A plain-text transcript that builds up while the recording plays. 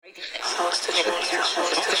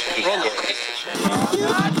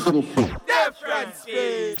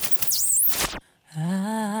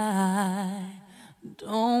I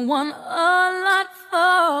don't want a lot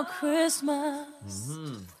for Christmas.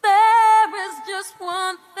 There is just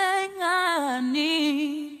one thing I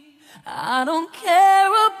need. I don't care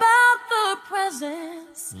about the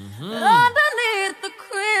presents underneath the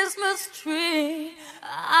Christmas tree.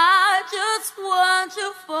 I just want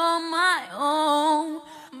you for my own,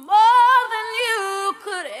 more than you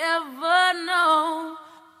could ever know.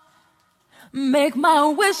 Make my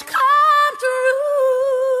wish come true.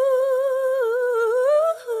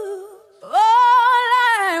 All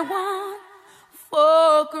I want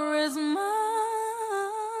for Christmas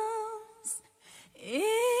is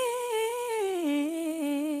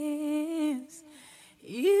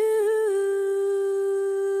you.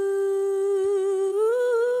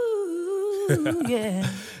 Yeah.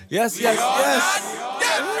 Yes.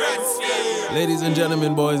 Ladies and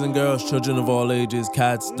gentlemen, boys and girls, children of all ages,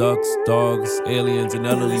 cats, ducks, dogs, aliens, and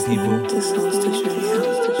elderly people.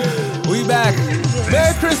 We back.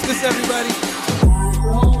 Merry Christmas, everybody.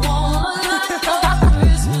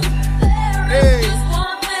 Hey.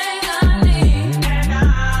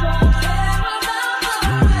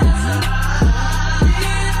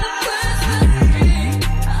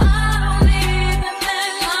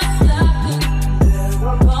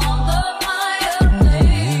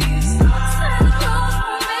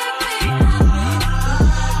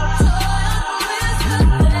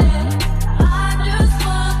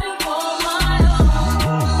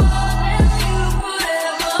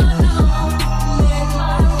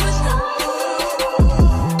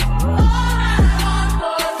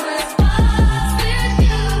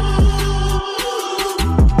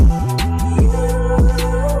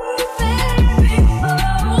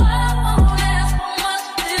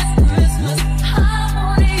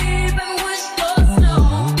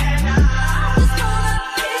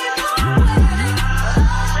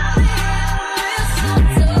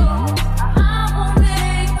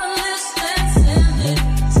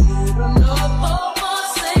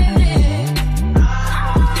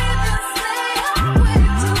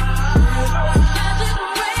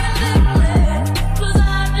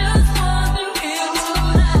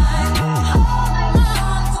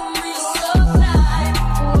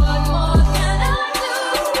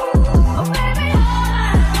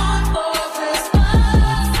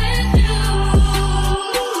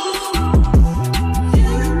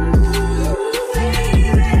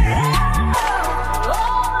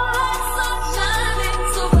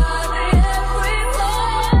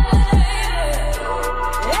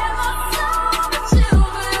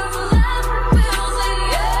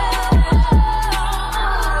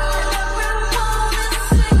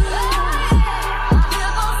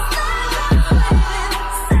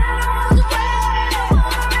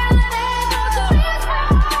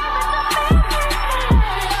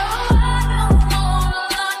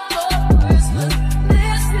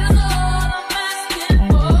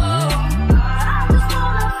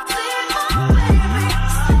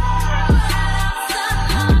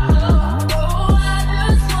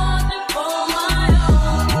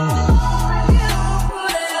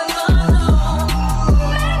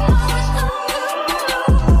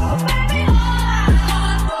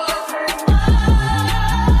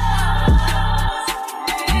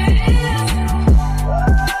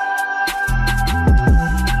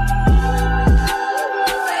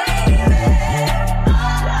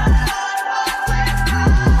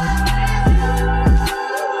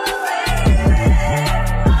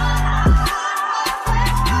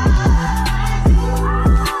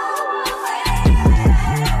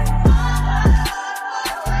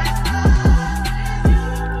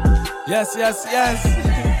 Yes.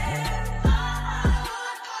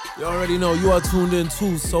 You already know you are tuned in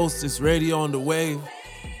to Solstice Radio on the wave.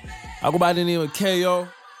 I go by the name of KO.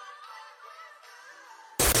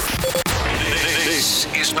 This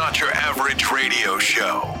is not your average radio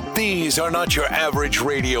show. These are not your average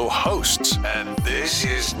radio hosts. And this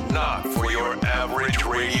is not for your average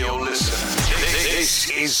radio listener. This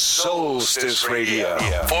is Solstice Radio.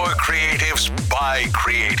 For creatives by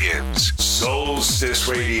creatives. Solstice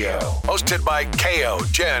Radio. Hosted by KO,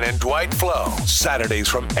 Jen, and Dwight Flo. Saturdays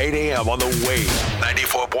from 8 a.m. on the wave.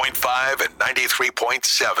 94.5 and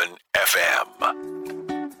 93.7 FM.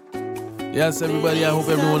 Yes, everybody, I hope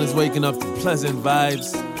everyone is waking up to pleasant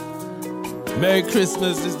vibes. Merry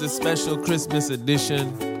Christmas. This is the special Christmas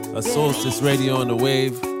edition of Solstice Radio on the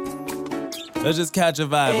wave. Let's just catch a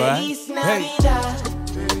vibe, all right? Hey.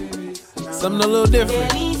 Something a little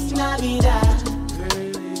different. Feliz Navidad.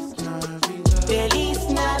 Feliz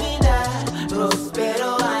Navidad.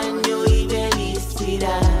 Prospero año y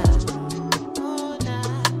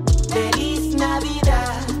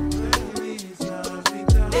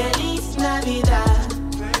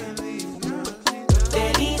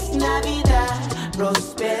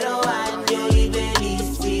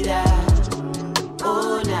Navidad.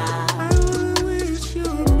 Oh, nah. I wanna wish you a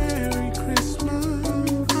Merry Christmas.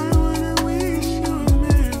 I wanna wish you a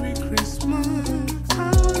Merry Christmas. I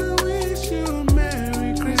wanna wish you a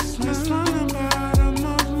Merry Christmas from the bottom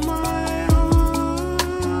of my heart.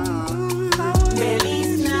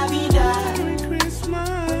 Feliz Navidad. Merry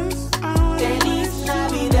Christmas. I wanna Feliz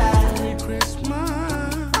Navidad. Merry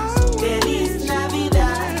Christmas. Feliz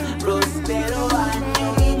Navidad. Prospero año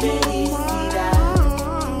y felicidad.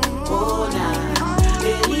 Oh, nah.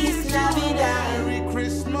 Feliz Navidad. Merry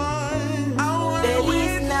Christmas. I wanna Feliz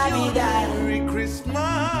wish Navidad. you a Merry Christmas.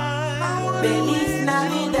 Feliz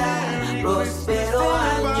Navidad. Prospero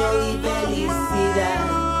año y felicidad.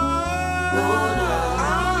 Oh, no.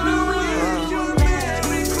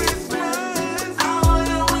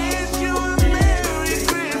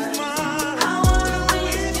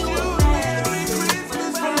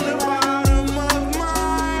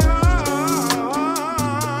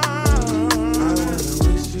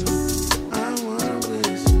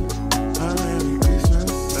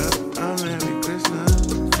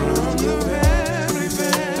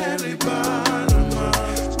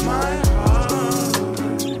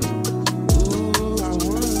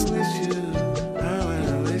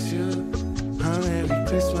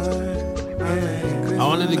 I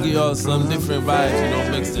wanted to give y'all some different vibes, you know,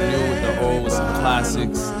 mix the new with the old with some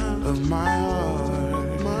classics.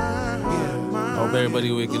 Hope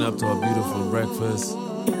everybody waking up to a beautiful breakfast.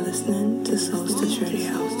 You're listening to Soulstice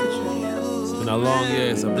Radio. It's been a long year.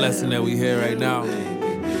 It's a blessing that we're here right now.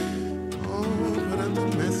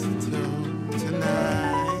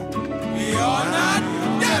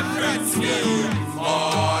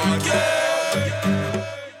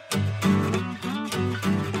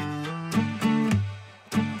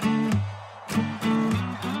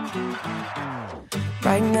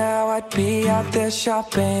 Right now I'd be out there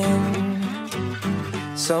shopping.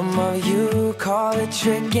 Some of you call it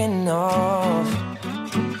tricking off.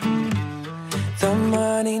 The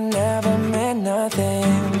money never meant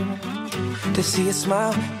nothing. To see a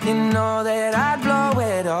smile, you know that I'd blow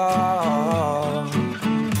it all.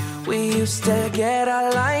 We used to get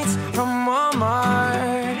our lights from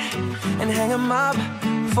Walmart and hang them up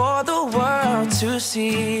for the world to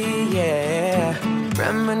see, yeah.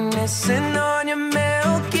 Reminiscing on your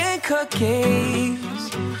milk and cookies.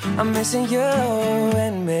 I'm missing you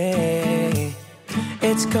and me.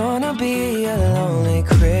 It's gonna be a lonely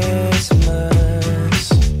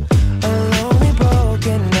Christmas, a lonely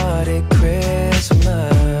broken-hearted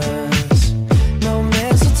Christmas. No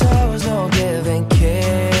mistletoes, no giving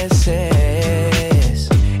kisses.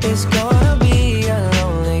 It's gonna be a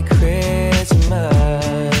lonely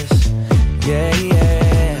Christmas, yeah,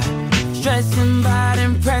 yeah. Stressing about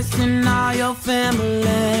impressing all your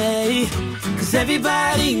family, 'cause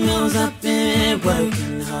everybody knows I've been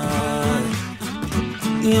working hard.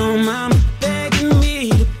 Your mama begging me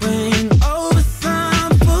to bring over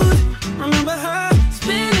some food. Remember her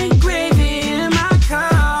spinning gravy in my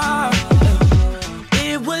car.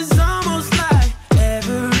 It was almost like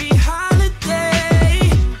every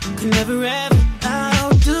holiday could never ever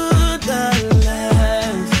outdo the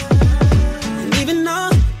last. And even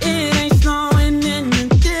though it ain't snowing in the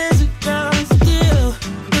desert, girl, it's still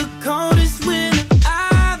the coldest winter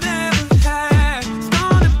I've ever had. It's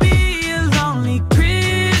gonna be a lonely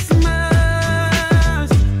Christmas.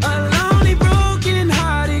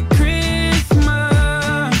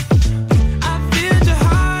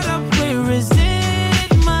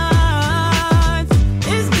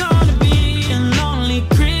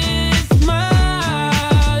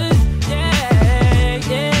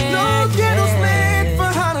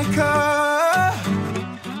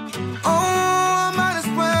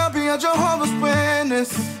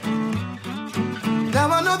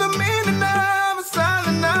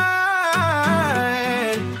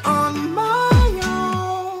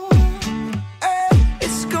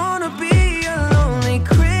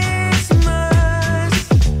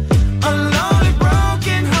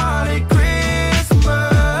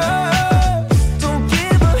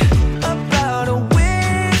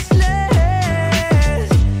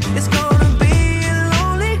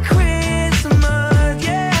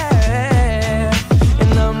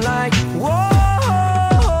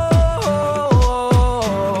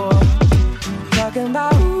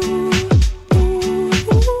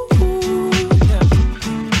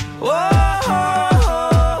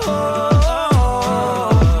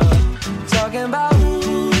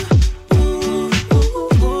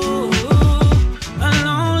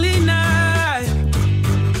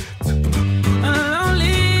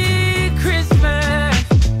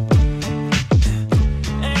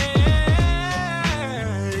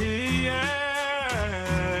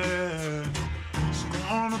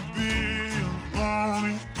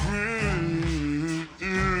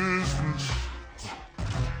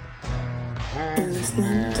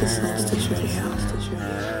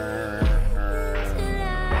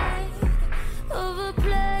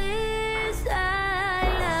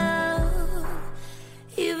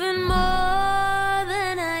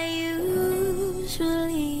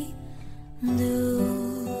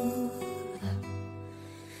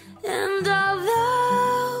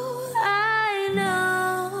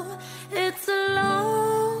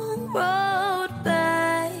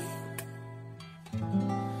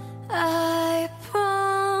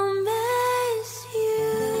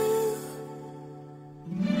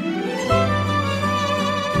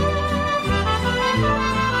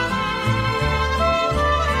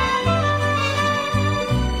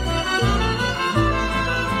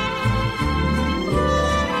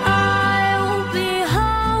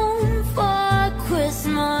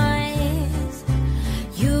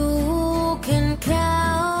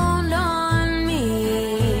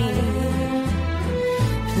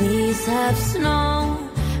 have snow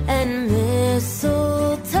and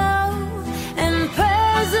mistletoe and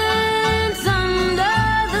presents under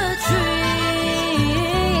the tree.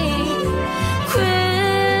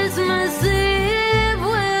 Christmas Eve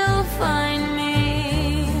will find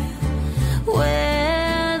me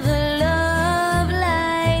where the love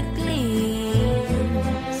light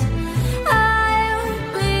gleams. I'll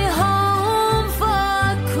be home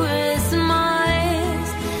for Christmas,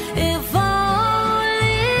 if only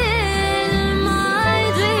in my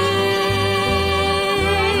dreams.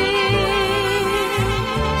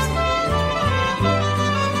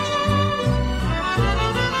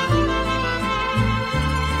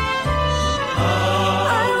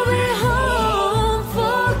 I'll be home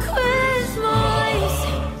for Christmas.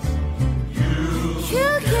 You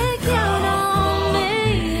can count on me.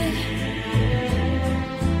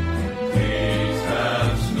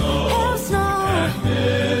 Have snow and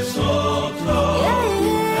mistletoe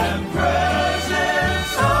and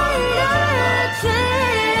presents under the tree.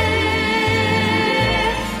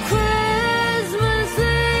 Christmas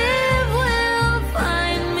Eve will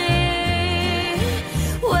find me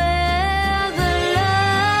where the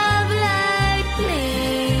love light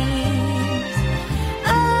gleams.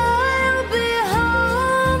 I'll be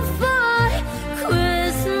home for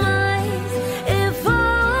Christmas, if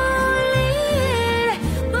only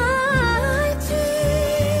in my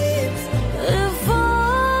dreams, if only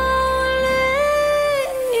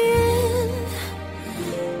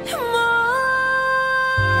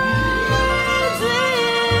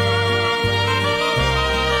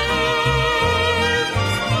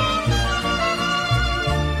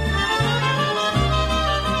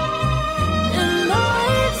in my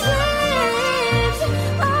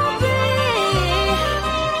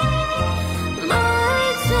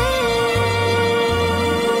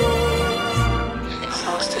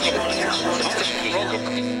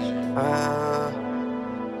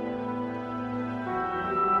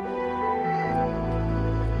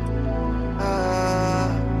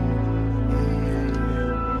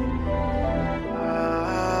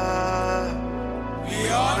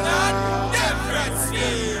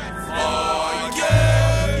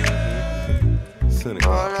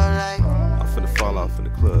I'm finna fall off in the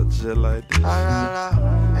club just like this.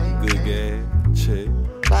 Good game, chick,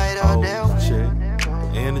 always chick,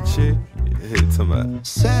 and the chick. Hey, talking about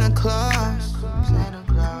Santa Claus,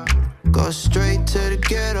 go straight to the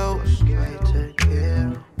ghetto.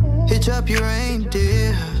 Hitch up your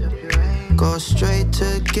reindeer, go straight to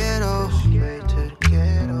the ghetto.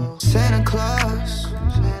 Santa Claus,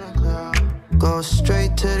 go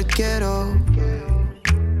straight to the ghetto.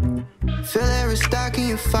 Fill every stocking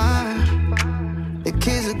you find, the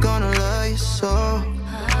kids are gonna love you so.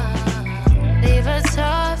 Leave a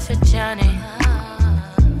toy for Johnny,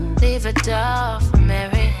 leave a doll for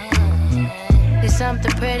Mary, leave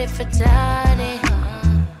something pretty for Donnie,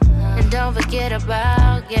 and don't forget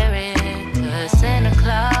about Gary, 'cause Santa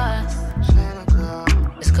Claus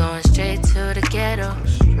is going straight to the ghetto.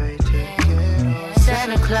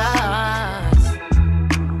 Santa Claus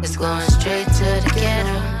is going straight to the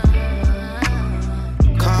ghetto.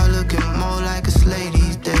 Car looking more like a sleigh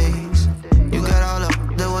these days. You got all of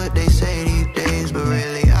what they say these days, but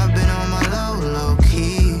really I've been on my low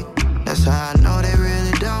key. That's how I know they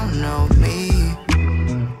really don't know me.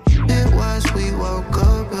 It was we woke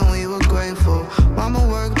up and we were grateful. Mama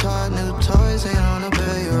worked hard, new toys ain't on the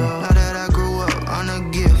payroll. Now that I grew up on a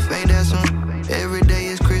gift, ain't that some? Every day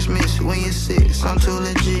is Christmas when you're 6, I'm too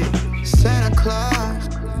legit. Santa Claus,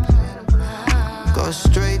 go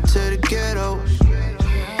straight to the ghetto.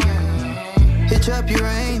 Hitch up your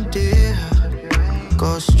reindeer,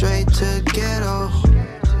 go straight to the ghetto.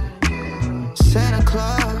 Santa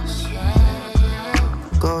Claus,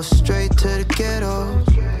 go straight to the ghetto.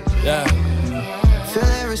 Yeah. Fill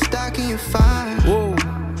every stocking you find. Whoa.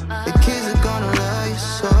 The kids are gonna love you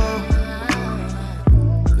so.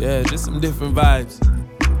 Yeah, just some different vibes.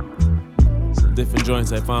 Some different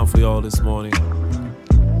joints I found for y'all this morning.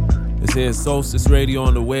 This here is Solstice Radio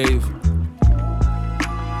on the wave.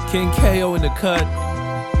 King KO in the cut.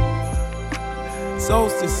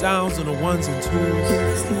 Solstice sounds on the ones and twos. You're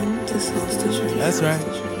listening to Soulstice Radio. That's right.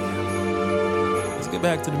 Let's get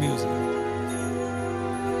back to the music.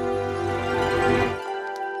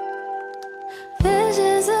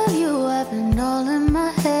 Visions of you have been all in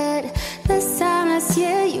my head. This time last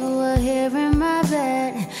year you were here in my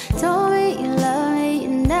bed. Told me you love me, you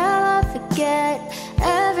never forget.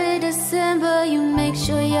 Every December you make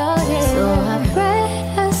sure you're here. So I pray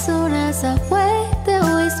as soon as I wake that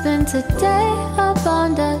we spend today up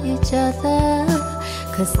under each other.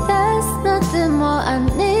 'Cause there's nothing more I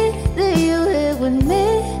need than you here with me.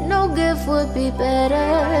 No gift would be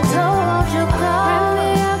better. So won't you come? Wrap me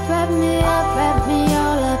up, wrap me up, wrap me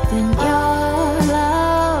all up in your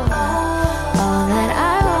love. All that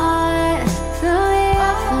I want, fill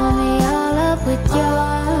me all up with your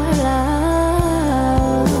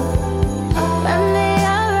love. Wrap me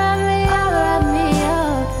up, wrap me up, wrap me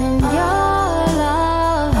up in your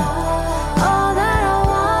love. All that I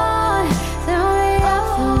want, fill me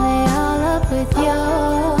all up with your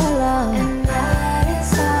love. And that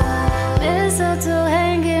is all. Mistletoe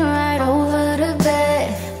hanging right over the bed.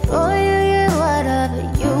 Boy, you get whatever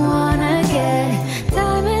you wanna get.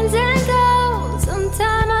 Diamonds and gold,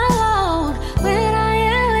 sometime alone. When I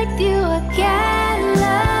am with you, I can't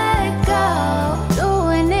let go. Do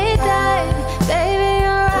anything, baby,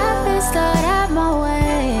 you're up and start at my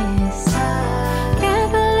waist. Can't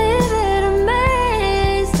believe it,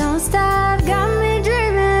 amazed. Don't stop, got me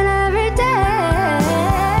dreaming every day.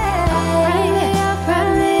 Bring me up, wrap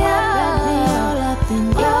me all up in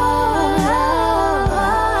your love.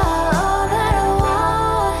 All that I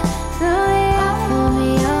want, fill me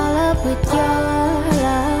all up with your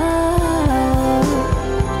love.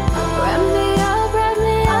 Wrap me up, wrap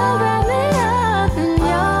me up, wrap me up in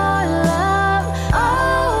your love. Oh,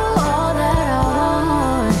 all that I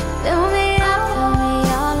want, fill me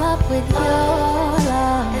all up with your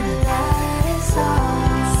love. And that is all.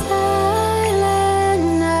 Silent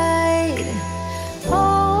night,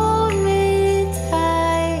 hold me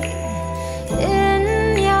tight in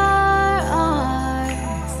your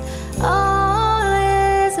arms. All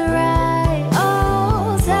is right.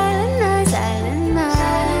 Oh, silent night, silent night.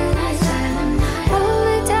 Hold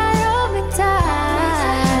me tight, hold me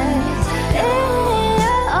tight. In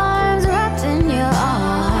your arms, wrapped in your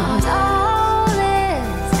arms. All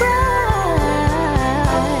is right.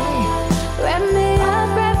 Wrap me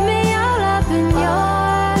all up in your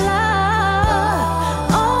love.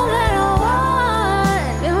 All that I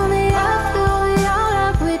want, fill me all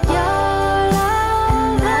up with your love.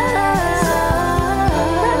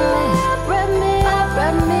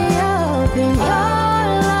 Wrap me up in your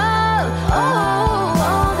love. Oh,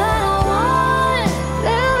 all that I want,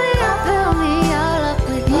 fill me all up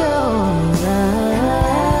with your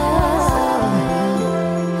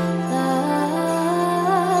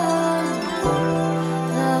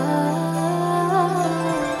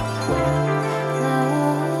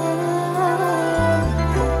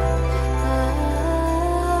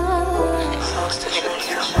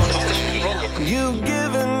You've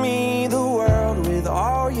given me the world with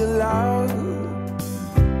all your love.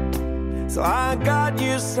 So I got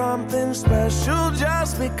you something special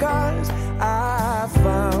just because I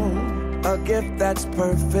found a gift that's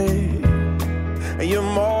perfect. You're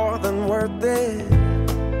more than worth it.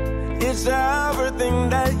 It's everything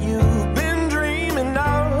that you've been dreaming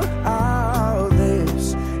of. Oh,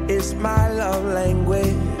 this is my love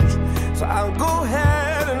language. So I'll go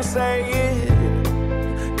ahead and say it.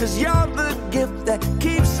 'Cause you're the gift that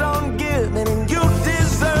keeps on giving, and you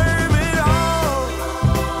deserve it all.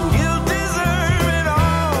 You deserve it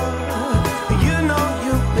all. You know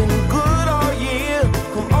you've been good all year.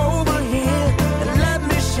 Come over here and let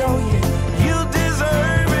me show you. You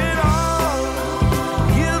deserve it all.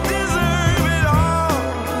 You deserve it all.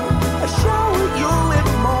 I show you it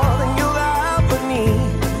more than you'll ever need.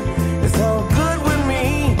 It's all good with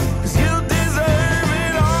me, 'cause you deserve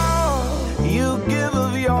it all. You give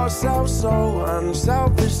of yourself so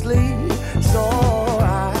unselfishly. So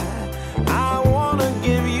I wanna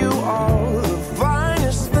give you all the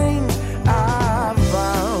finest things I've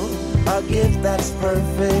found. A gift that's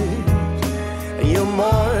perfect. You're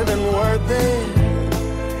more than worth it.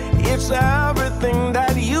 It's everything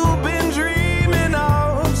that you've been dreaming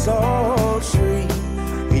of. So treat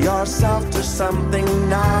yourself to something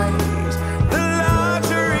nice. The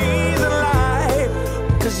luxuries of life.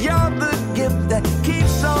 'Cause you're the gift that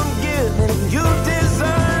keeps on giving. You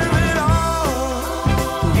deserve it all.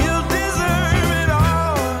 You deserve it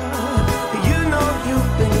all. You know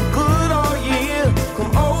you've been good all year.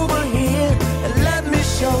 Come over here and let me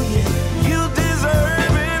show you. You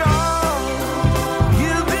deserve it all.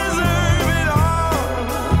 You deserve it all.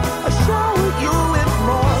 I show you it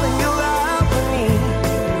more than you'll ever need.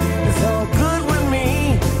 It's all good with me,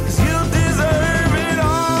 'cause you deserve it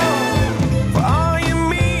all. For all you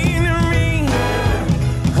mean to me,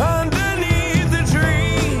 underneath the tree.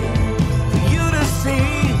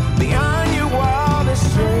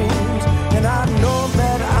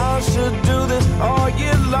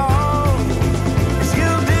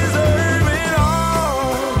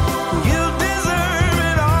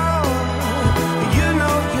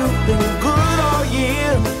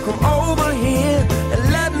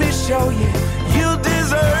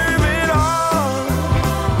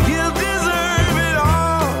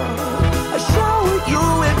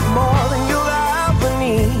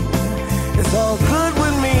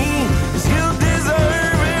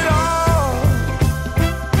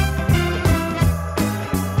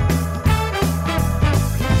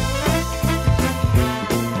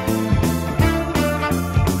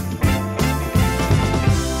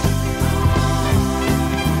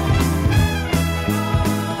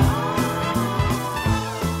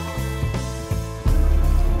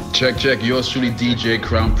 Check. Yours truly, DJ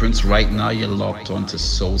Crown Prince. Right now, you're locked on to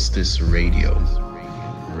Solstice Radio.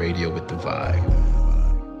 Radio with the vibe.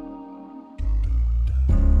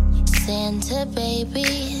 Santa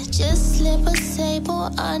baby, just slip a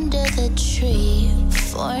sable under the tree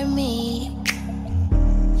for me.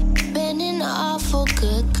 Been an awful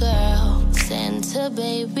good girl, Santa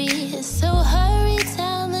baby, so hurry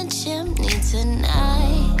down the chimney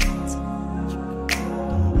tonight.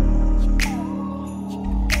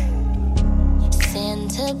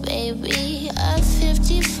 Santa baby, a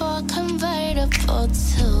 54 convertible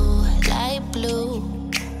to light blue.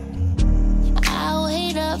 I'll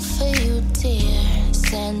wait up for you, dear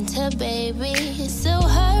Santa baby, so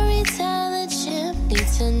hurry down the chimney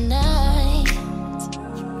tonight.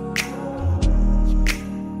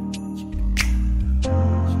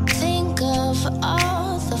 Think of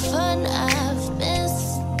all the fun I've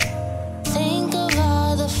missed. Think of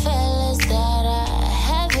all the fellas that I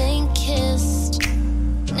haven't kissed.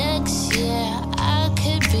 Next year I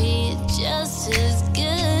could be just as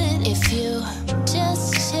good if you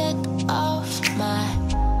just check off my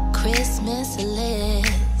Christmas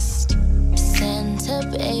list. Santa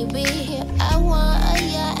baby, I want a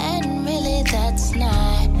yacht, and really that's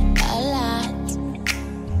not a lot.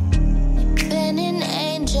 Been an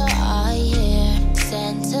angel all year,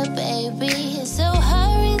 Santa baby, so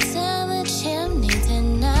hurry down the chimney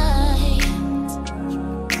tonight.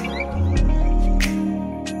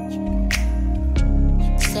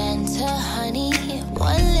 Santa honey,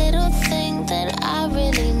 one little thing that I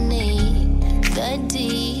really need, the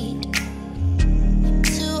deed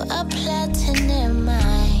to a platinum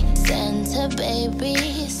mine. Santa baby,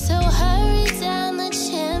 so hurry down the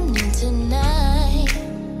chimney tonight.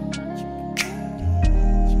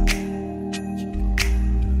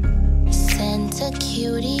 Santa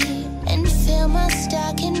cutie, and fill my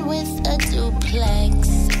stocking with a duplex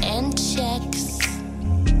and checks.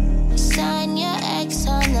 Sign your ex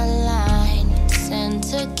on the line,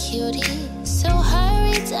 Santa cutie, so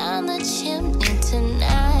hurry down the chimney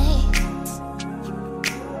tonight.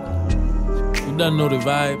 You done know the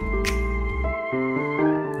vibe.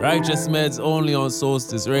 Righteous Meds only on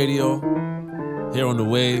Solstice Radio. Here on the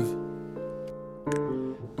wave.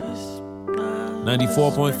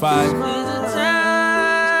 94.5.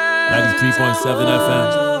 93.7 FM.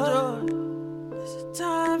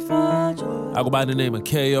 I go by the name of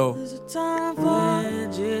KO.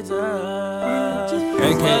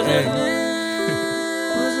 AKA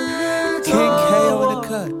King KO in the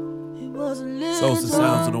cut. Solstice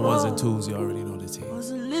sounds to the ones and twos. You already know the team.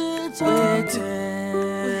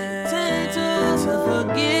 To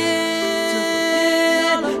forget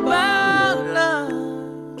about love.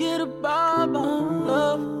 Get about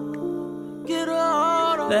love. Get a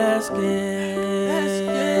heart on. Let's get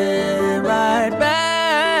right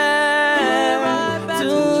back to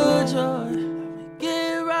joy.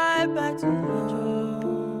 Get right back to joy.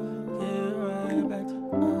 Get right back to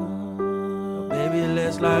joy. Baby,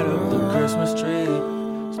 let's light up the Christmas tree.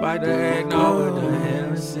 Spike the eggnog with the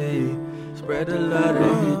Hennessy. Spread the love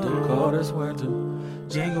that hit the coldest winter.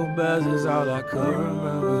 Jingle bells is all I could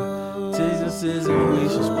remember. 'Tis the season, we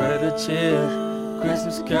should spread the cheer.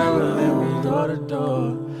 Christmas caroling, we door to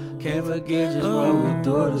door. Can't forget just what we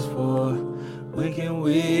do this for. When can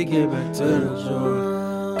we get back to the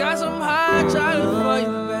joy? Got some hot chocolate for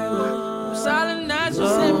you, baby. Some solid nights you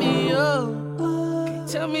set me up. Can't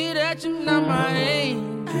tell me that you're not my angel.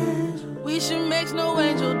 We should make no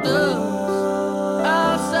angel doves.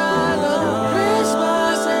 Outside of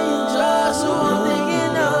Christmas and just who I'm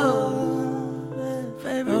thinking of.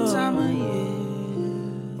 Favorite time of year.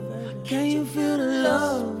 Can you feel the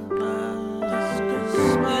love? There's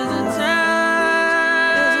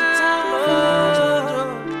a time for joy.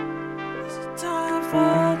 There's a time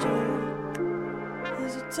for joy.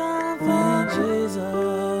 There's a time for Jesus.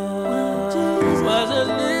 Was a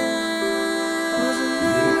little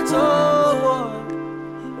boy.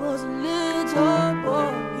 He was a little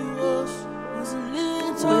boy. He was a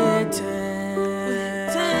little waiting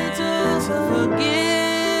to forget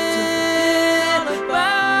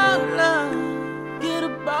about love. Get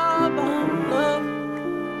about love.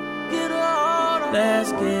 Get a heart on.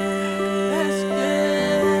 Let's get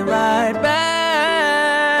right back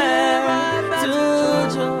to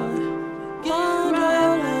joy. Get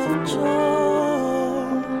right back to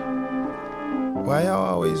joy. Why y'all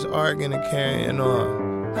always arguing and carrying on?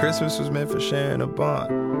 Christmas was meant for sharing a bond.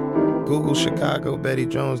 Google Chicago, Betty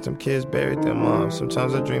Jones, them kids buried their moms.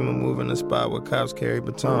 Sometimes I dream of moving a spot where cops carry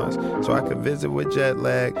batons, so I could visit with jet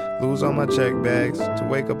lag, lose all my check bags, to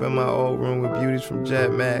wake up in my old room with beauties from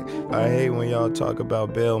Jet Mag. I hate when y'all talk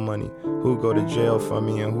about bail money, who go to jail for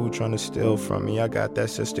me and who trying to steal from me. I got that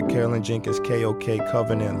Sister Carolyn Jenkins KOK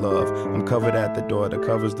covenant love. I'm covered at the door that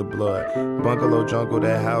covers the blood. Bungalow jungle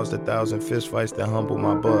that housed 1,000 fist fights that humbled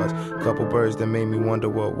my buzz. Couple birds that made me wonder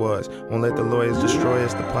what was. Won't let the lawyers destroy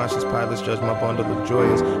us. The Pontius Pilots judge my bundle of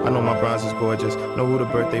joyous. I know my bronze is gorgeous. Know who the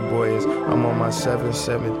birthday boy is. I'm on my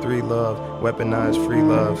 773 love. Weaponized free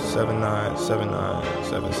love.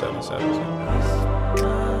 79797777.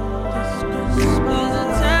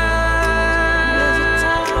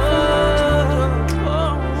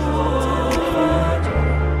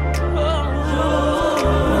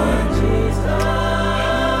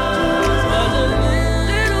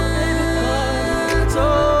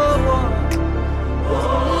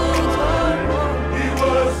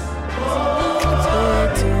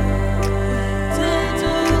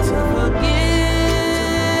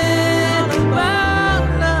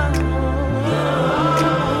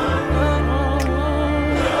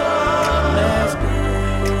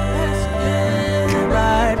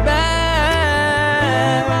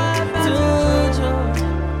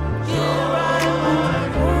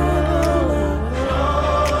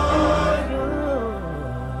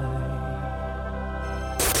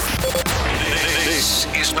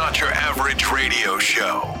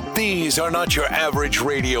 These are not your average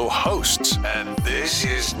radio hosts, and this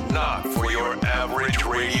is not for your average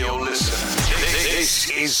radio listener.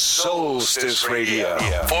 This is Soulstice Radio.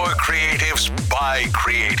 For creatives by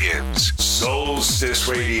creatives. Soulstice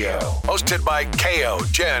Radio. Hosted by KO,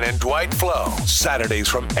 Jen, and Dwight Flo. Saturdays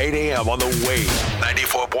from 8 a.m. on the Wave.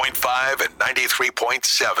 94.5 and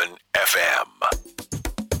 93.7 FM.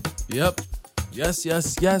 Yep. Yes,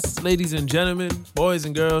 ladies and gentlemen, boys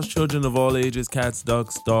and girls, children of all ages, cats,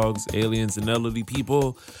 ducks, dogs, aliens, and elderly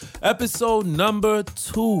people. Episode number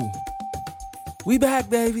 2. We back,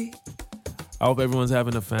 baby. I hope everyone's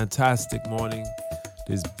having a fantastic morning.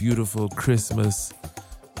 This beautiful Christmas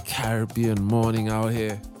Caribbean morning out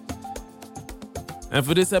here. And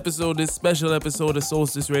for this episode, this special episode of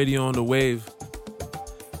Solstice Radio on the Wave,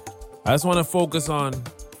 I just want to focus on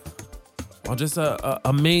just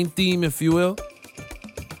a main theme, if you will.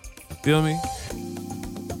 Feel me?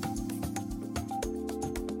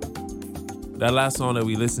 That last song that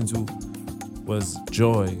we listened to was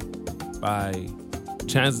Joy by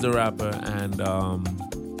Chance the Rapper and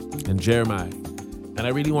Jeremiah. And I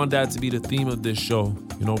really want that to be the theme of this show,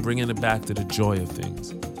 you know, bringing it back to the joy of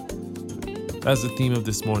things. That's the theme of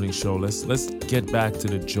this morning's show. Let's get back to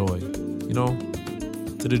the joy, you know,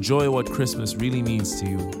 to the joy of what Christmas really means to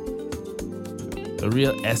you. The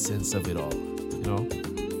real essence of it all, you know?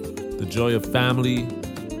 The joy of family,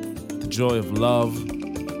 the joy of love,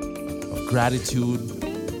 of gratitude,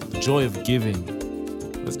 the joy of giving.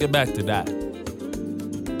 Let's get back to that.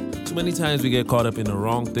 Too many times we get caught up in the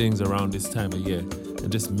wrong things around this time of year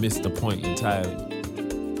and just miss the point entirely.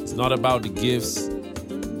 It's not about the gifts.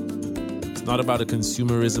 It's not about the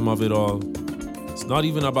consumerism of it all. It's not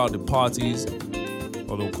even about the parties,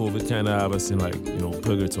 although COVID kind of have us in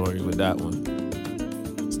purgatory with that one.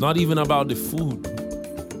 It's not even about the food.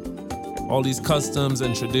 All these customs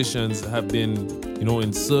and traditions have been,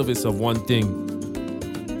 in service of one thing.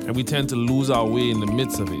 And we tend to lose our way in the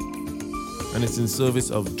midst of it. And it's in service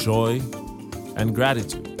of joy and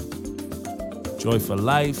gratitude. Joy for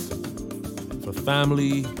life, for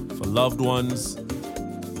family, for loved ones,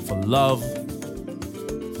 for love,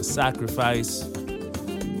 for sacrifice.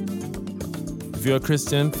 If you're a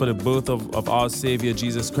Christian, for the birth of our Savior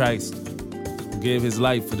Jesus Christ, who gave his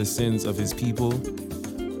life for the sins of his people.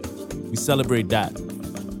 We celebrate that.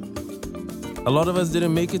 A lot of us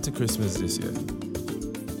didn't make it to Christmas this year.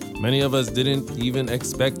 Many of us didn't even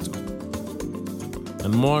expect to.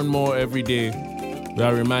 And more every day, we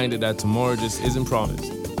are reminded that tomorrow just isn't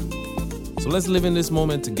promised. So let's live in this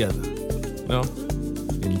moment together,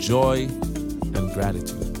 in joy and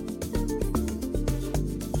gratitude.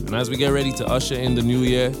 And as we get ready to usher in the new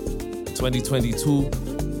year, 2022,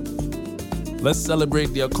 let's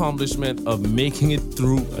celebrate the accomplishment of making it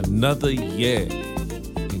through another year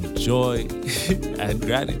in joy and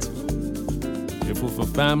gratitude. Grateful for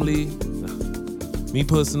family. Me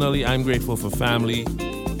personally, I'm grateful for family.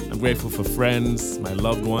 I'm grateful for friends, my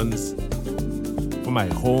loved ones, for my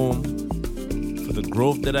home, for the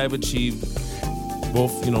growth that I've achieved,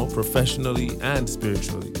 both, professionally and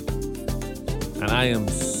spiritually. And I am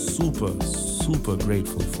super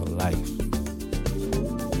grateful for life.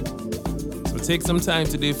 Take some time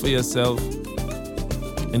today for yourself.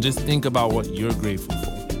 and just think about what you're grateful for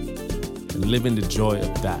and live in the joy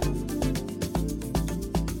of that.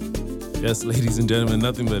 Yes, ladies and gentlemen,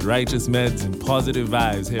 nothing but righteous meds and positive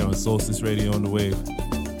vibes here on Solstice Radio on the Wave.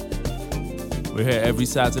 We're here every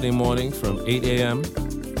Saturday morning from 8 a.m.,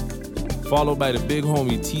 followed by the big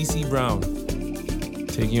homie TC Brown,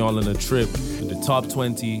 taking you all on a trip with the Top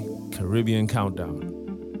 20 Caribbean Countdown,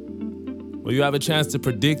 where you have a chance to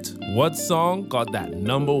predict what song got that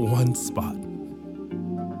number one spot.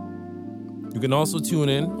 You can also tune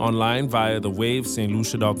in online via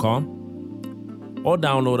thewavestlucia.com or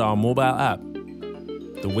download our mobile app,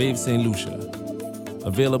 The Wave St. Lucia,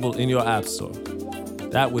 available in your app store.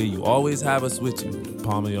 That way you always have us with you in the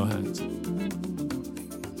palm of your hands.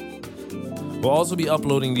 We'll also be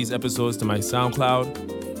uploading these episodes to my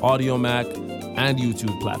SoundCloud, Audio Mac, and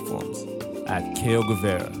YouTube platforms at Kayo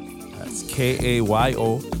Guevara. That's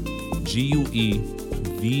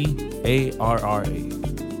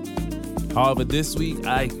KAYOGUEVARRA. However, this week,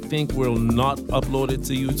 I think we'll not upload it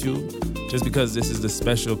to YouTube just because this is the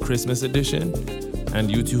special Christmas edition and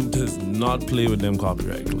YouTube does not play with them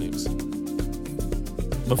copyright claims.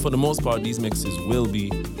 But for the most part, these mixes will be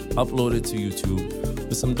uploaded to YouTube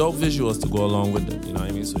with some dope visuals to go along with them, you know what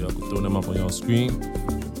I mean? So y'all can throw them up on your screen.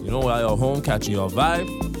 You know, while you're home, catching your vibe,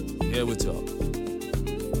 here with y'all.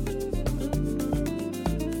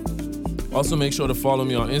 Also, make sure to follow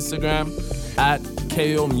me on Instagram at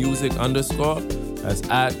KayoMusic_. That's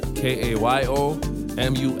at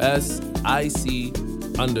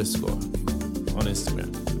KayoMusic_ on Instagram.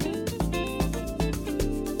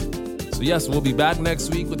 So yes, we'll be back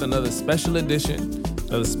next week with another special edition,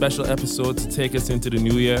 another special episode to take us into the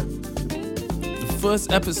new year. The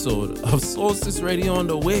first episode of Solstice Radio on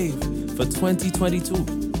the Wave for 2022.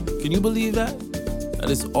 Can you believe that? That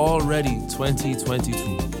is already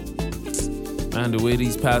 2022. Man, the way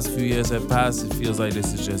these past few years have passed, it feels like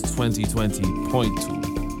this is just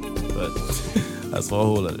 2020.2. But that's for a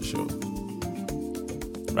whole other show.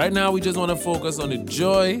 Right now, we just want to focus on the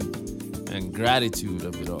joy and gratitude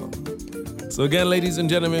of it all. So again, ladies and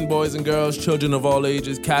gentlemen, boys and girls, children of all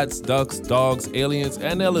ages, cats, ducks, dogs, aliens,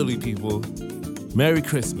 and elderly people, Merry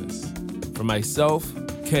Christmas. From myself,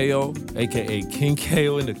 Kayo, aka King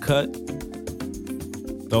Kayo in the cut,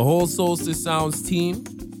 the whole Solstice Sounds team,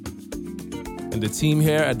 and the team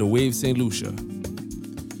here at the Wave St. Lucia.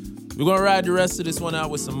 We're going to ride the rest of this one out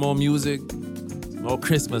with some more music, some more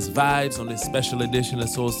Christmas vibes on this special edition of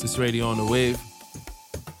Solstice Radio on the Wave.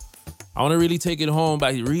 I want to really take it home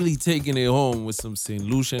by really taking it home with some St.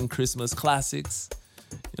 Lucian Christmas classics.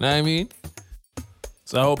 You know what I mean?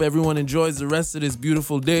 So I hope everyone enjoys the rest of this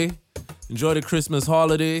beautiful day. Enjoy the Christmas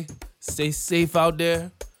holiday. Stay safe out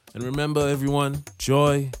there. And remember, everyone,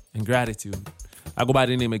 joy and gratitude. I go by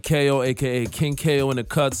the name of Kayo, a.k.a. King Kayo in the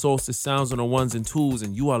cut. Solstice Sounds on the ones and twos,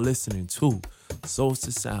 and you are listening to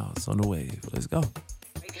Solstice Sounds on the Wave. Let's go.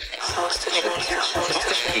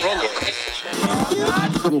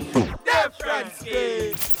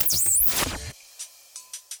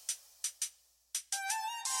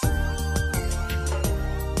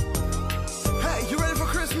 Hey, you ready for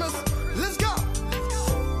Christmas? Let's go!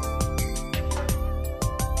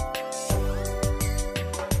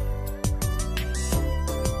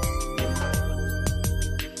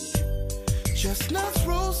 Chestnuts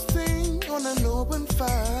roasting on an open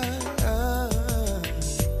fire.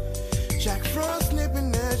 Jack Frost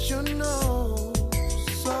nipping at your nose.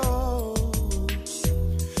 So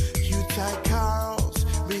Yuletide carols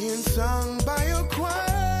being sung by a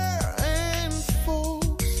choir and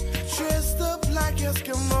folks dressed up like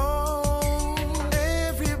Eskimos.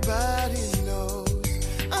 Everybody knows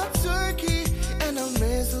a turkey and a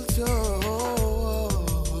mistletoe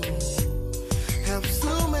helps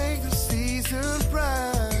to make the season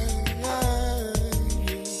bright.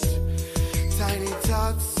 Tiny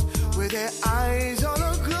tots with their eyes on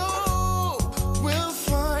a glow will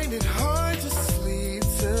find it hard to sleep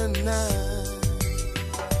tonight.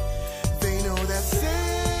 They know that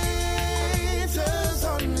Santa's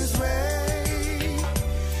on his way.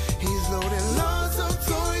 He's loading lots of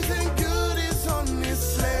toys and goodies on his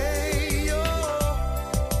sleigh.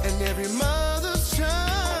 Oh, and every mother's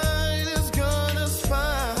child is gonna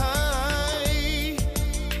spy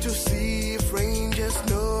to see if rangers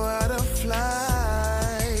know how to fly.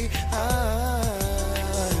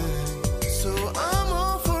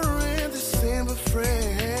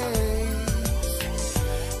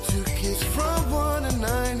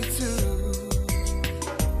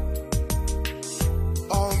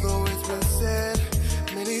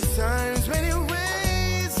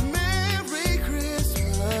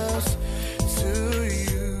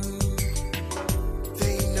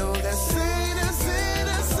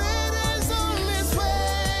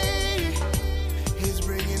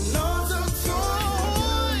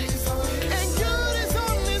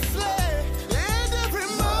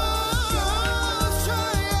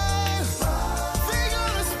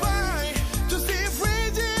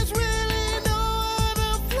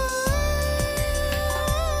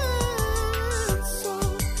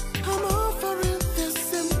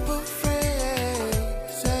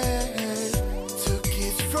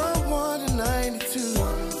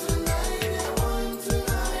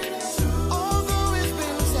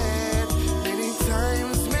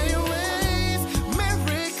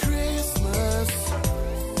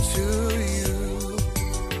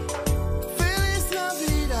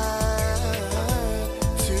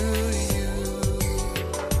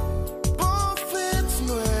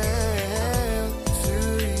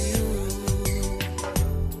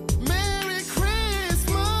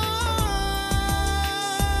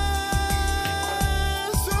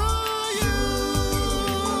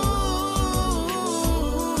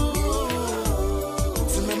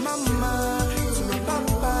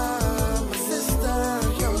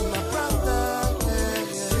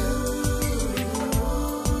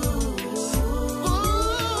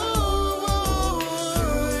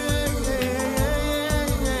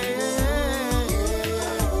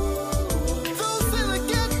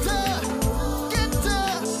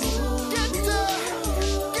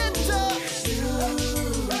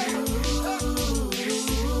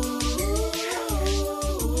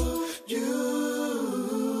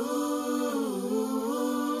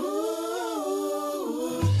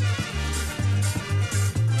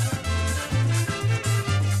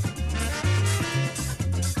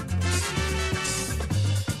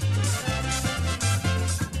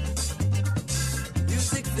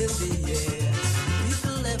 fill the air.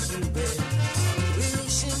 People everywhere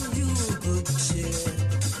wishing you good cheer.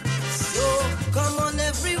 So come on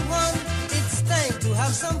everyone, it's time to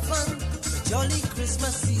have some fun. The jolly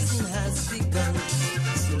Christmas season has begun.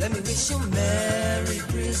 So let me wish you Merry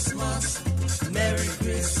Christmas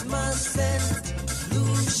and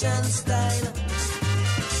Lucian style.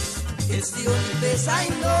 It's the only place I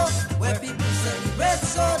know where people celebrate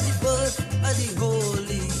so the birth of the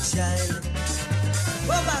Holy Child.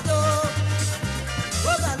 Wobado,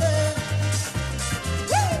 wobale,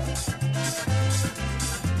 woo!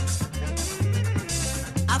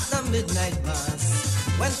 After midnight mass,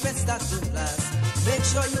 when fest start to blast, make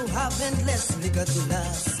sure you have endless liquor to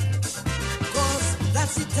last. Cause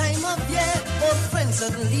that's the time of year old friends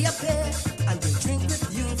suddenly appear and they drink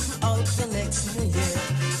with you throughout the next new year.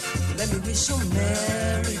 Let me wish you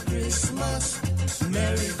Merry Christmas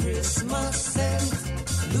and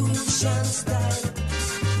Lucian style.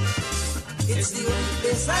 It's the only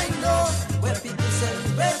place I know where people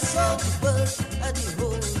celebrate so the birth of the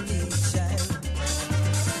Holy Child.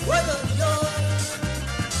 What a Lord!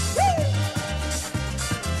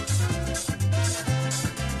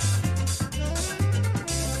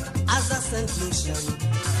 As a St. Lucian,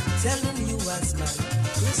 I'm telling you as man,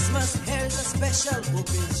 Christmas here is a special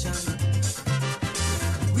occasion.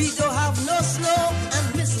 We don't have no snow and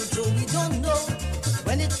mistletoe, we don't know.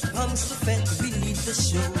 When it comes to fete, we need the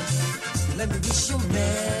show. So let me wish you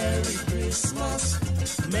Merry Christmas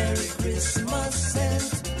and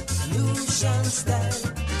Lucian style.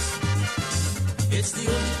 It's the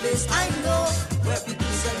only place I know where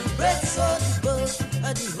people celebrate so the birth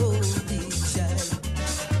of the Holy Child.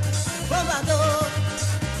 Wobado,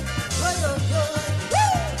 wobado,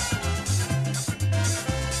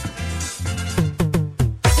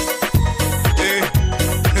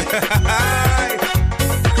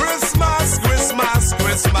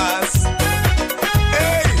 Christmas.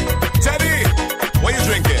 Hey, Teddy, what you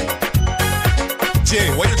drinking? Jay,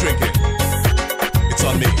 what you drinking? It's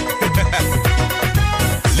on me.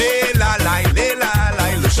 Lay la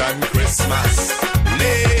Lucian Christmas.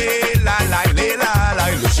 Lay la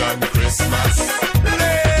Lucian Christmas.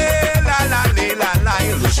 Lay la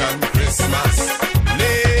Lucian Christmas.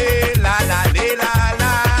 Lay la.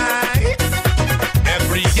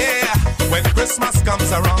 Every year when Christmas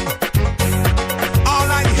comes around,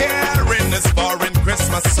 foreign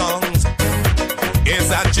Christmas songs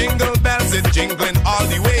is a jingle bells and jingling all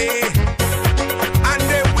the way, and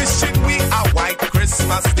they're wishing we a white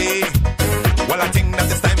Christmas day. Well, I think that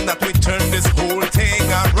it's time that we turn this whole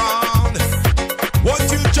thing around.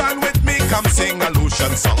 Won't you join with me? Come sing a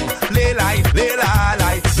Lucian song. Lay la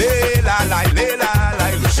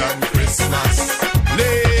Lucian Christmas.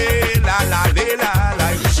 Lay la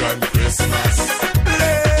Lucian Christmas.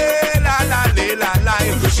 Lay la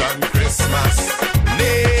Lucian Christmas.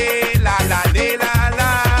 Lay la.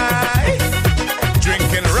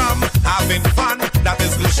 Drinking rum, having fun, that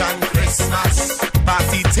is Lucian Christmas.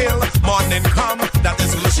 Party till morning come, that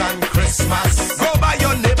is Lucian Christmas. Go by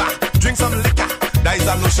your neighbor, drink some liquor, that is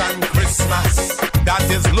a Lucian Christmas. That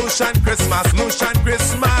is Lucian Christmas, Lucian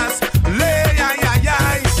Christmas. Lay,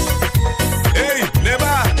 hey,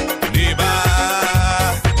 neighbor.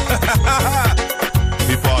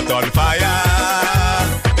 He fought on fire.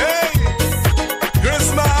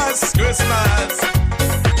 Christmas.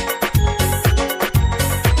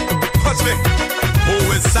 Watch me. Who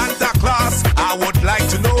is Santa Claus? I would like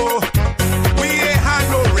to know. We ain't had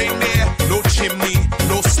no reindeer, no chimney,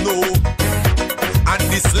 no snow. And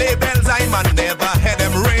the sleigh bells, I man never had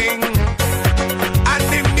them ring. And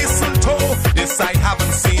the mistletoe, this I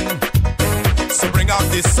haven't seen. So bring out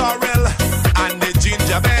the sorrel and the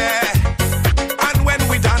ginger beer. And when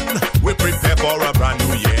we done, we prepare for a brand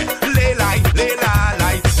new year. Lay la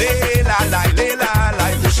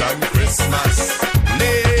Lucian Christmas.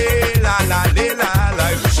 Lay la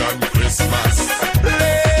Lucian Christmas.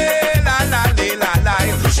 Lay la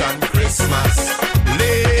Lucian Christmas.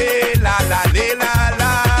 Lay la.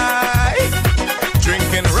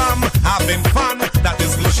 Drinking rum, having fun, that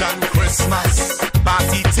is Lucian Christmas.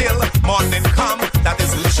 Party till morning come, that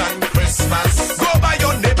is Lucian Christmas. Go by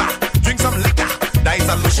your neighbor, drink some liquor, that is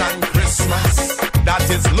a Lucian Christmas. That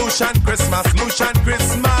is Lucian Christmas, Lucian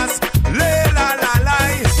Christmas. Lay la.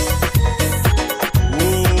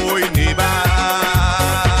 Oh, neighbor.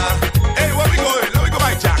 Hey, where we going? Let me go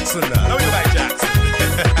by Jackson now. Let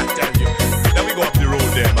me go up the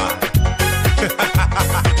road there, man.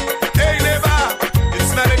 Hey, neighbor, it's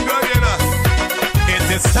smelling good, you know. It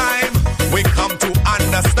is time we come to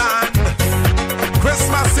understand.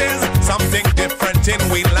 Christmas is something different in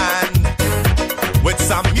we land. With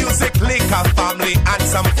some music, liquor, family, and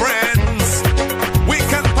some friends. We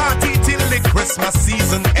can party till the Christmas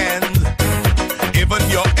season end. Even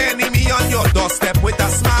your enemy on your doorstep with a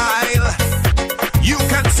smile. You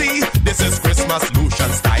can see this is Christmas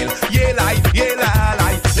Lucian style. Yeah, like, yeah, la,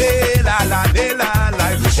 like, le, la, la, le, la,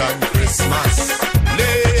 like, Lucian Christmas.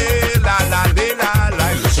 Le, la, la, le, la,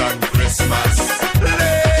 like, Lucian Christmas. Le,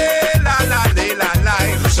 la, la, le, la,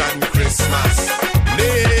 like, Lucian Christmas.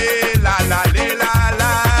 Le, la, la, le, la,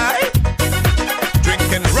 like.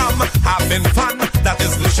 Drinking rum, having fun, that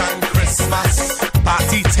is Lucian Christmas.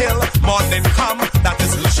 Party till morning come, that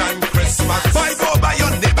is Lucian Christmas. Boy, go by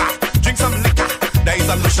your neighbor, drink some liquor, there is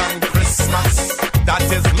a Lucian Christmas. That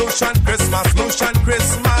is Lucian Christmas, Lucian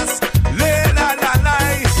Christmas. Le la la la.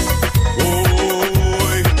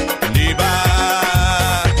 Oh, neighbor,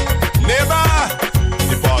 neighbor,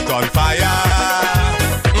 the pot on fire.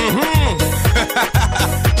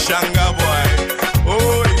 Shanga boy,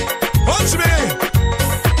 oh, punch me.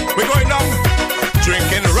 We're going down,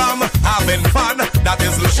 drinking rum, having fun. That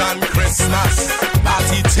is Lucian Christmas.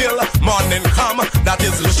 Party till morning come. That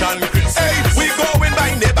is Lucian Christmas. Hey, we going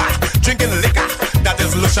by neighbor, drinking liquor. That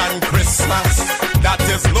is Lucian Christmas. That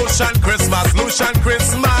is Lucian Christmas. Lucian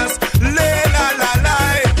Christmas. Le la la la.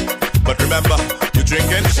 But remember, you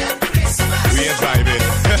drinking, we ain't driving.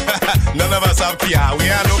 None of us have car. We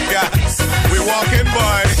ain't no car. We walking,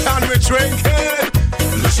 boy, and we drinking.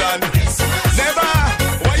 Lucian. Neighbor,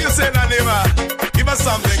 what you say now, neighbor? Give us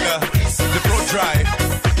something. The throat dry.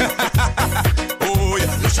 Oh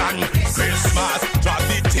yeah, Lucian Christmas. Drop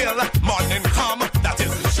the till morning come. That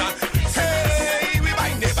is Lucian. Hey, we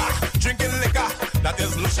by neighbor drinking liquor. That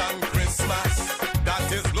is Lucian Christmas.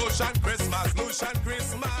 That is Lucian Christmas. Lucian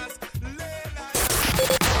Christmas.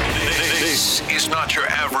 This is not your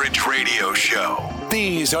average radio show.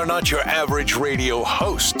 These are not your average radio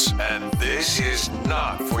hosts. And this is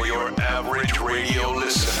not for your average radio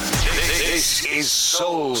listener. This is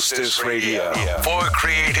Soulstice Radio. For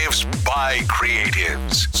creatives by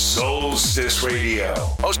creatives. Soulstice Radio.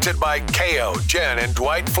 Hosted by KO, Jen, and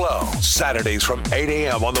Dwight Flo. Saturdays from 8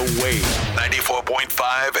 a.m. on the Wave.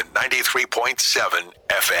 94.5 and 93.7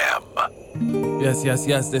 FM. Yes, yes,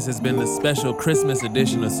 yes. This has been the special Christmas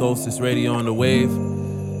edition of Solstice Radio on the Wave.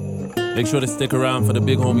 Make sure to stick around for the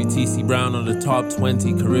big homie TC Brown on the Top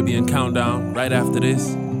 20 Caribbean Countdown right after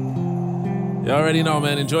this. You already know,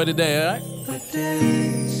 man. Enjoy the day, all right? The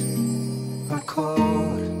days are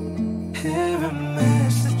cold. Here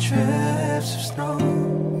amidst the drifts of snow.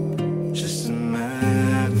 Just a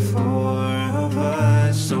metaphor of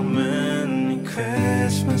us. So many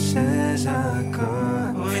Christmases ago.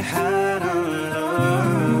 We had our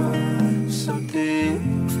love so deep.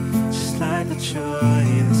 Just like the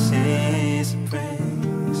joy the season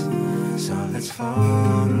brings. So let's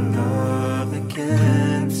fall in love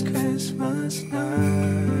again. It's Christmas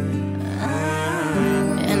night.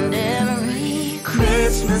 And every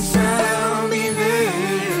Christmas I'll be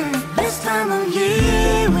there. This time of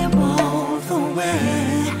year we're both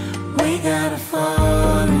away. We gotta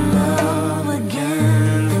fall in love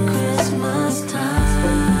again at Christmas time.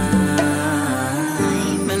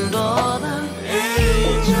 And all the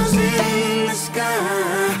angels in the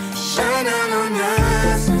sky shine down on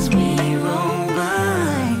us as we roll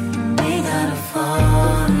by. We gotta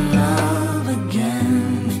fall in love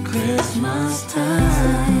again at Christmas time.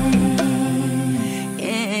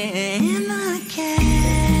 Yeah.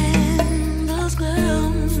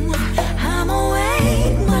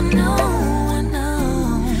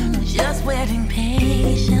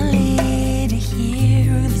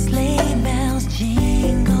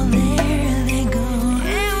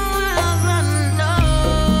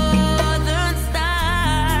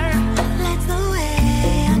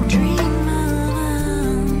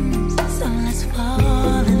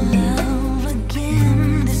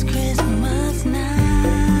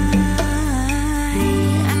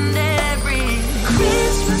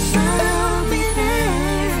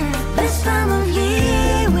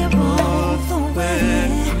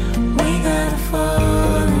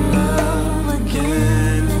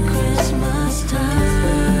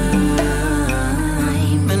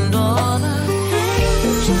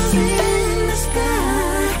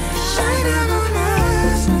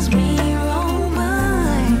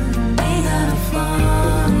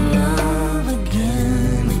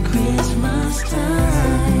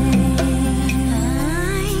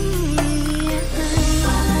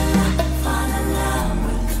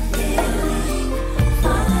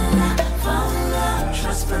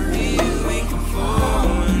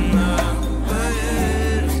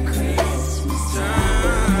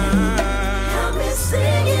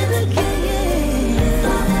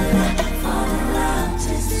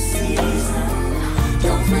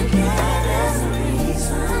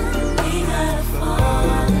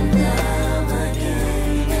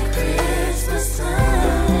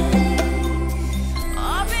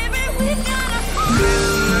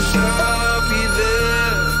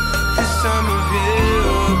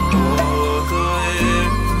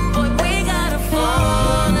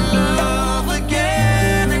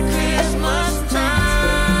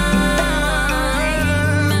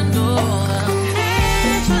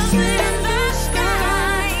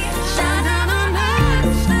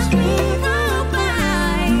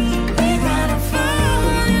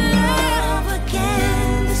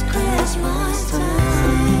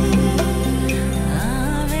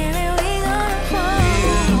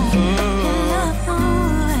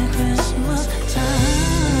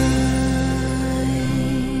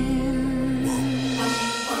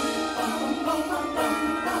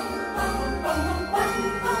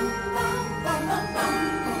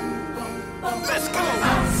 Let's go.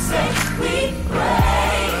 Say we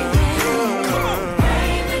pray. Come on.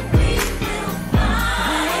 Pray that we will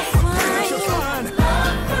find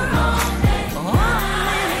love for all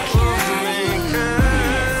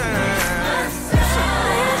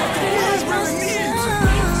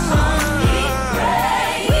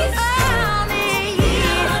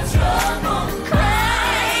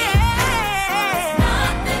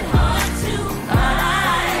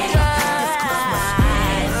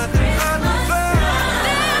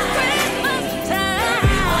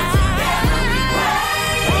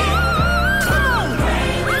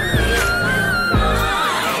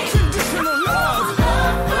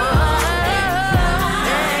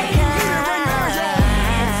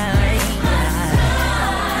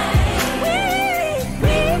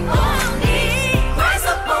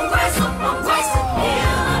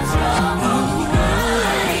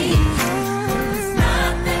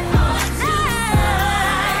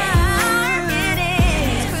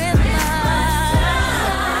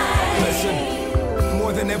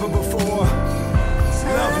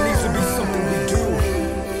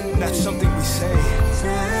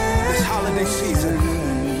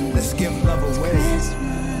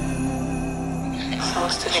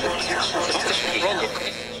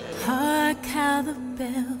Hark how the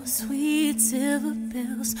bells, sweet silver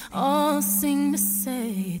bells, all sing to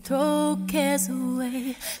say, throw cares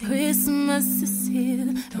away. Christmas is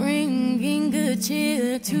here, bringing good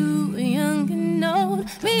cheer to young and old,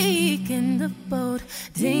 meek and the bold.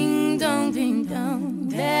 Ding dong,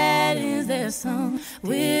 that is their song.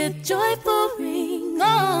 With joyful ring,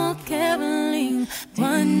 all caroling,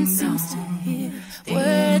 one seems to hear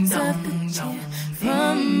words of good cheer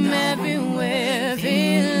from everywhere,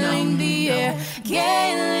 filling the air.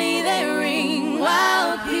 Gaily they ring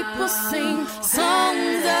while people sing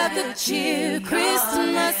songs of good cheer.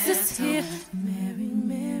 Christmas is here. Merry,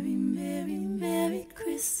 merry, merry, merry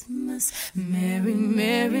Christmas. Merry,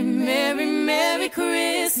 merry, merry, merry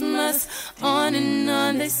Christmas. On and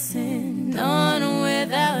on they sing, on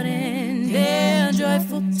without end, their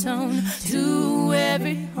joyful tone to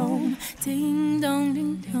every home. Ding dong,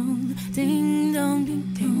 ding dong, ding dong,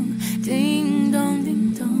 ding dong, ding dong,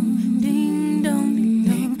 ding dong, ding dong, ding dong,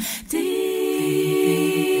 ding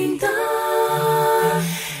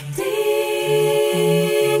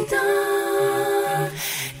dong, ding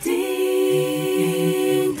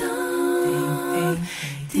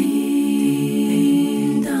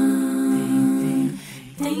dong,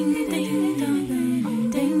 ding dong, ding dong,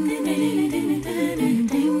 ding ding ding dong,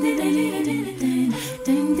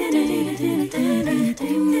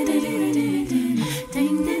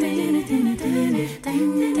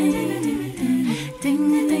 ding ding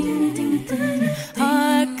ding ding ding ding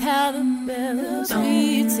hark how the bells,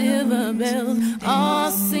 sweet silver bells,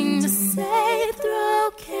 all sing to say, throw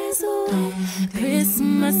cares away.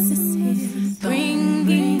 Christmas is here,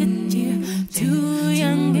 bringing good cheer to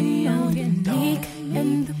young and old, meek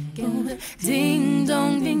and the bold. Ding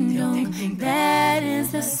dong, that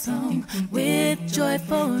is the song. With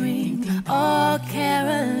joyful ring, all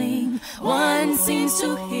caroling, one seems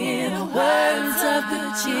to hear words of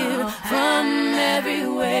good cheer from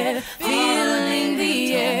everywhere, filling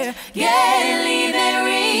the air. Gaily they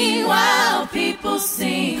ring while people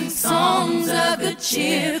sing songs of good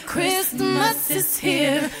cheer. Christmas is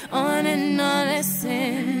here, on and on they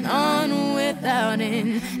sing, on without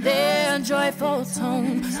end, their joyful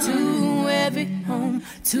tone to every home,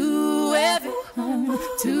 to every home,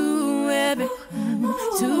 to every home,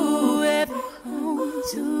 to every home,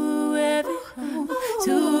 to every home,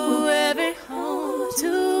 to every home,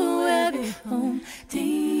 to every home.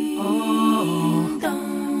 Ding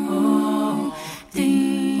dong,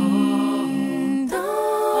 ding dong,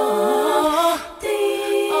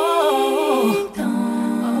 ding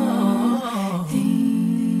dong,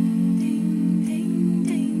 ding ding ding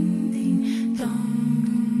ding ding dong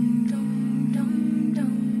dong dong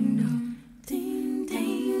dong dong, ding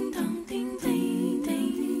ding dong ding ding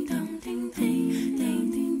ding dong ding ding ding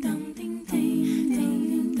ding dong ding ding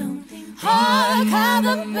ding dong ding. Hark how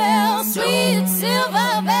the bells, sweet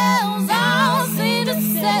silver bells, all seem to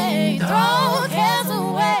say, throw cares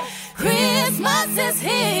away. Christmas is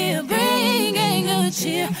here, bringing good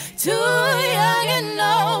cheer to young and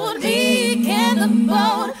old, meek and the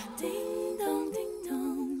bold. Ding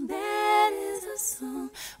dong, that is a song.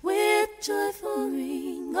 With joyful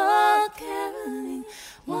ring, all caroling,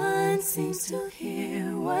 one seems to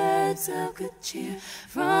hear words of good cheer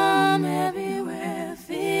from everywhere,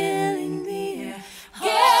 filling the air.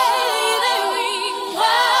 Gaily they ring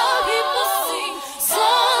while people sing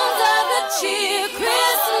songs of good cheer.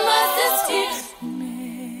 Christmas is here.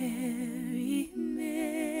 Merry,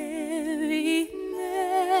 merry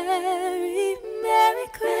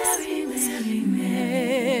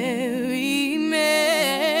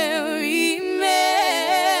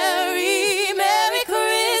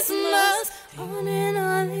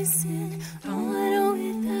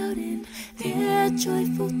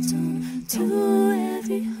joyful tone to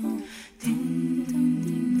every home. Ding dong,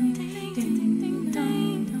 ding dong, ding ding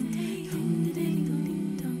dong, ding ding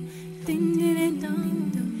dong, ding ding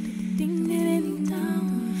dong, ding ding dong,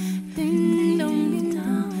 ding dong ding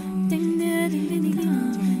dong, ding ding ding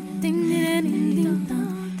dong, ding ding ding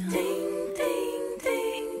dong, ding ding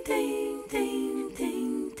ding ding ding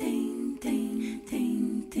ding ding ding ding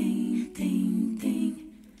ding ding ding.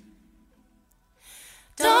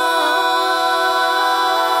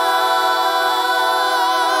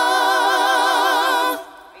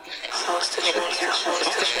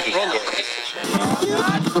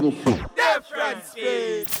 Different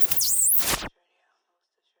speed.